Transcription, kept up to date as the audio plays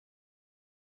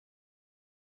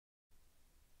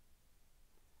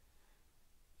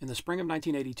In the spring of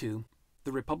 1982,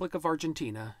 the Republic of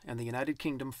Argentina and the United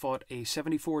Kingdom fought a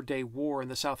 74-day war in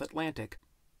the South Atlantic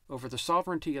over the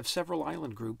sovereignty of several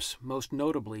island groups, most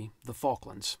notably the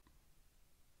Falklands.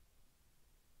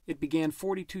 It began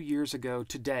 42 years ago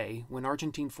today when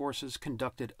Argentine forces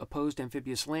conducted opposed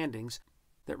amphibious landings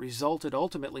that resulted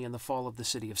ultimately in the fall of the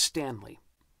city of Stanley.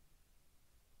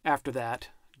 After that,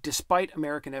 despite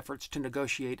American efforts to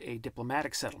negotiate a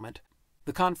diplomatic settlement,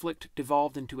 the conflict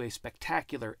devolved into a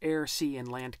spectacular air, sea,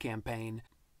 and land campaign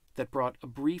that brought a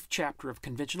brief chapter of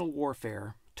conventional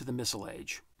warfare to the missile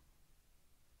age.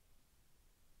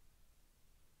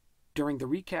 During the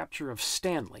recapture of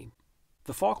Stanley,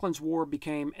 the Falklands War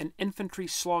became an infantry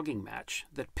slogging match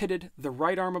that pitted the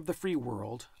right arm of the free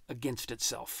world against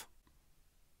itself.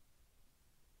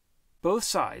 Both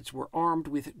sides were armed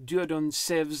with Dieudonne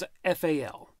Sèvres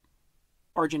FAL,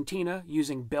 Argentina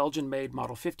using Belgian-made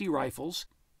Model 50 rifles,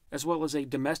 as well as a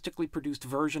domestically produced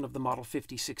version of the Model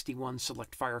 5061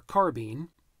 select-fire carbine,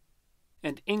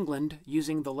 and England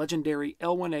using the legendary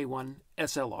L1A1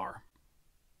 SLR.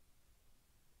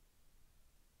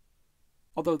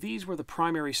 Although these were the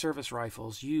primary service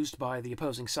rifles used by the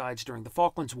opposing sides during the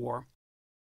Falklands War,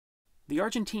 the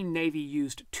Argentine Navy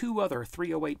used two other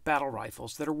 .308 battle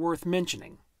rifles that are worth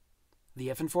mentioning, the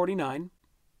FN-49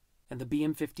 and the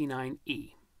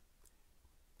BM-59E.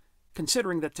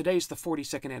 Considering that today's the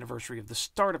 42nd anniversary of the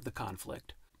start of the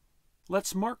conflict,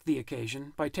 let's mark the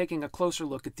occasion by taking a closer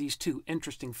look at these two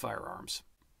interesting firearms.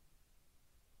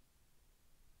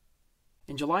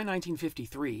 In July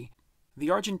 1953, the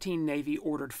Argentine Navy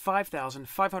ordered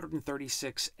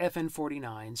 5,536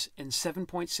 FN-49s in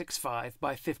 7.65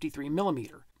 by 53 mm,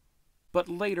 but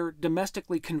later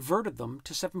domestically converted them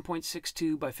to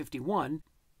 7.62 by 51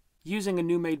 using a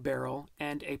new-made barrel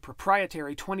and a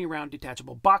proprietary 20-round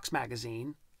detachable box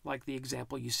magazine, like the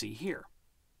example you see here.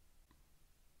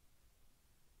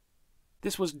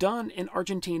 This was done in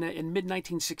Argentina in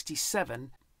mid-1967,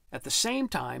 at the same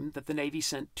time that the Navy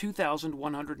sent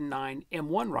 2,109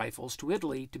 M1 rifles to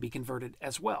Italy to be converted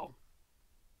as well.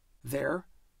 There,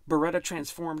 Beretta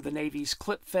transformed the Navy's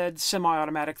clip-fed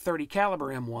semi-automatic .30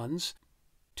 caliber M1s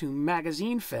to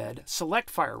magazine-fed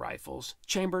select-fire rifles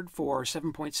chambered for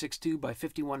 7.62 by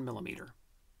 51 mm.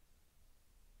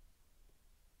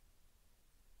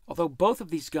 Although both of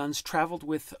these guns traveled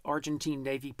with Argentine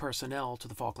Navy personnel to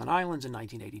the Falkland Islands in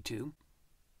 1982,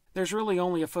 there's really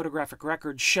only a photographic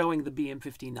record showing the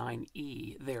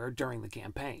BM-59E there during the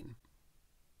campaign.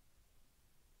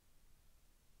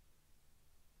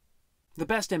 The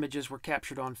best images were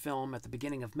captured on film at the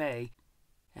beginning of May,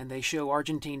 and they show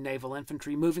Argentine naval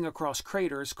infantry moving across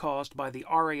craters caused by the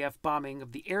RAF bombing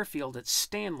of the airfield at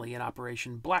Stanley in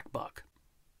Operation Black Buck.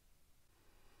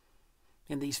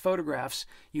 In these photographs,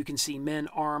 you can see men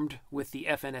armed with the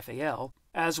FN-FAL,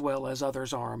 as well as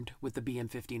others armed with the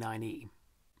BM-59E.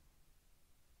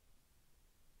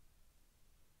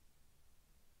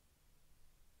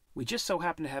 We just so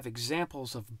happen to have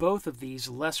examples of both of these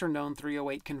lesser-known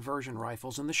 .308 conversion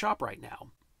rifles in the shop right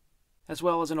now, as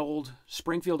well as an old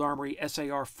Springfield Armory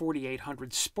SAR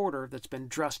 4800 Sporter that's been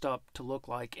dressed up to look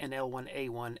like an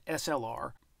L1A1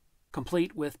 SLR,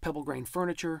 complete with pebble grain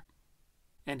furniture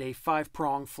and a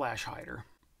 5-prong flash hider.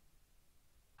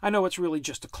 I know it's really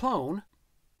just a clone,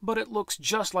 but it looks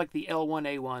just like the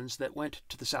L1A1s that went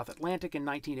to the South Atlantic in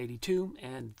 1982,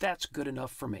 and that's good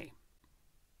enough for me.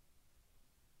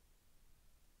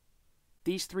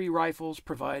 These three rifles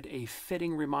provide a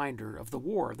fitting reminder of the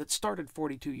war that started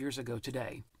 42 years ago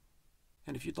today.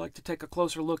 And if you'd like to take a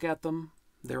closer look at them,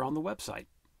 they're on the website.